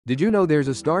Did you know there's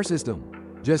a star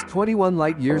system just 21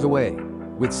 light years away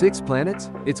with 6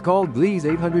 planets? It's called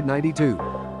Gliese 892,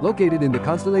 located in the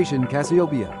constellation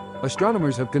Cassiopeia.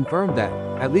 Astronomers have confirmed that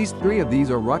at least 3 of these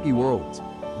are rocky worlds,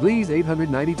 Gliese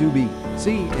 892b,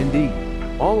 C, and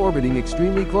D, all orbiting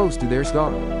extremely close to their star.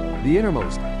 The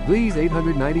innermost, Gliese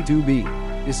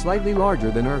 892b, is slightly larger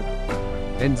than Earth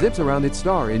and zips around its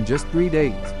star in just 3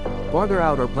 days. Farther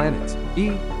out are planets E,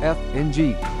 F, and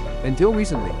G. Until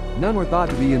recently, none were thought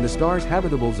to be in the star's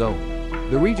habitable zone,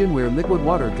 the region where liquid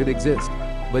water could exist.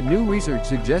 But new research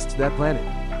suggests that planet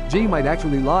G might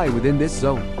actually lie within this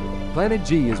zone. Planet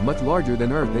G is much larger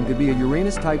than Earth and could be a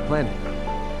Uranus-type planet,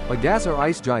 a gas or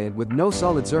ice giant with no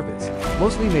solid surface,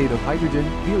 mostly made of hydrogen,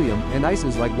 helium, and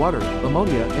ices like water,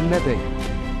 ammonia, and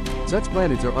methane. Such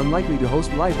planets are unlikely to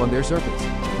host life on their surface,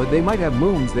 but they might have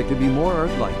moons that could be more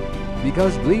Earth-like.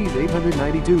 Because Gliese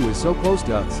 892 is so close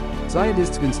to us,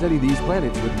 scientists can study these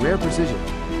planets with rare precision,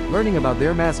 learning about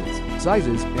their masses,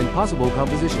 sizes, and possible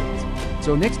compositions.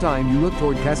 So next time you look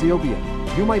toward Cassiopeia,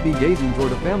 you might be gazing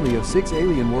toward a family of 6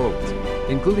 alien worlds,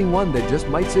 including one that just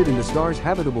might sit in the star's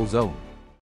habitable zone.